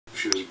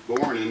She was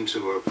born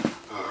into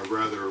a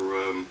rather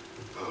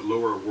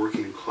lower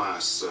working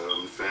class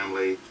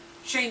family.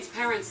 Shane's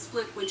parents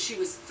split when she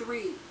was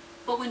 3,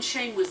 but when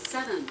Shane was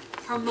 7,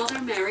 her mother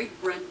married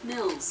Brent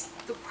Mills,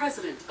 the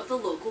president of the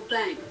local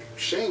bank.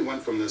 Shane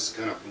went from this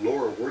kind of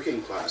lower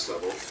working class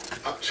level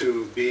up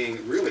to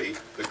being really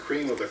the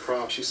cream of the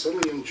crop. She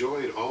suddenly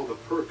enjoyed all the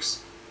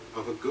perks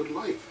of a good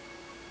life.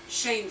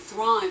 Shane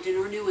thrived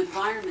in her new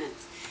environment,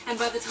 and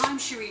by the time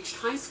she reached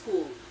high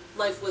school,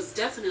 life was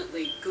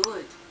definitely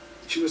good.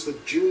 She was the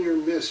junior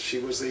miss. She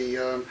was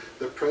the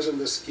president of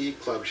the ski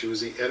club. She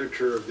was the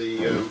editor of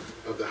the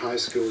high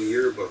school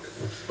yearbook.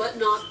 But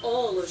not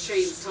all of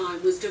Shane's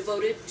time was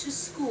devoted to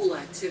school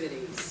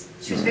activities.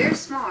 She was very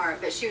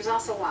smart, but she was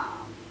also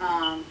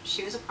wild.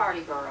 She was a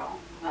party girl.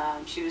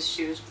 She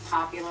was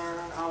popular.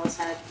 Always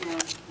had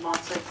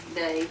lots of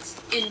dates.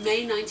 In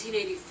May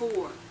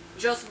 1984,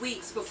 just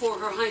weeks before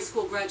her high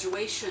school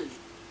graduation,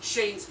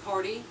 Shane's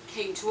party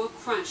came to a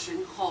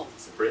crashing halt.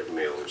 Brent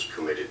Mills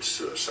committed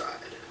suicide.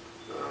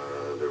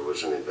 There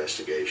was an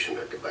investigation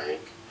at the bank,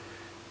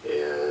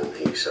 and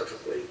he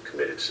subsequently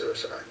committed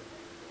suicide.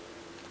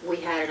 We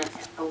had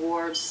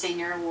an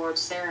senior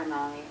awards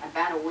ceremony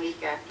about a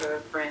week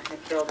after Brent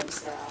had killed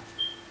himself,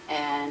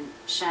 and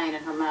Shane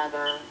and her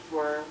mother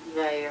were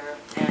there,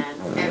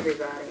 and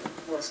everybody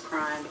was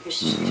crying because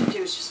she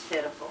was just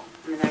pitiful.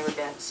 I mean, they were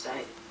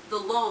devastated. The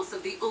loss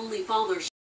of the only father